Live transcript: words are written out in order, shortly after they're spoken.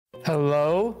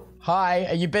Hello? Hi,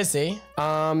 are you busy?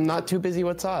 Not too busy.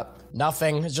 What's up?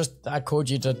 Nothing. It's just I called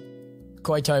you to.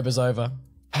 Koitober's over.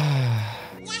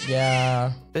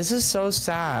 Yeah. This is so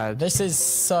sad. This is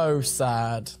so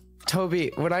sad.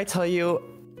 Toby, when I tell you,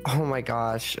 oh my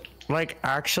gosh. Like,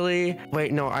 actually,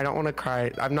 wait, no, I don't want to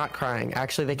cry. I'm not crying.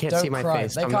 Actually, they can't Don't see my cry.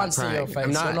 face. They I'm can't not see crying. your face.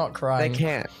 I'm not, You're not crying. They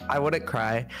can't. I wouldn't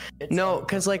cry. No,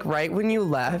 because like right when you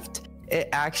left, it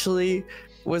actually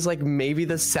was like maybe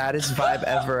the saddest vibe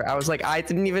ever. I was like, I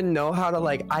didn't even know how to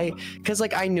like, because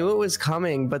like I knew it was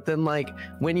coming, but then like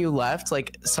when you left,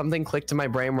 like something clicked in my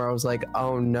brain where I was like,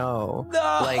 oh no.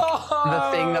 Like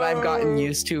the thing that I've gotten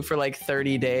used to for like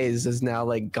 30 days is now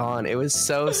like gone. It was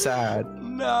so sad.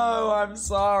 No, I'm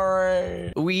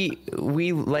sorry. We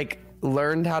like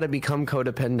learned how to become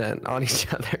codependent on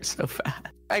each other so fast.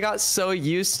 I got so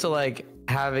used to like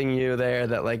having you there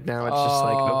that like now it's just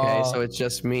like, okay, so it's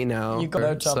just me now. You got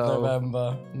no Top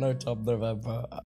November. No Top November.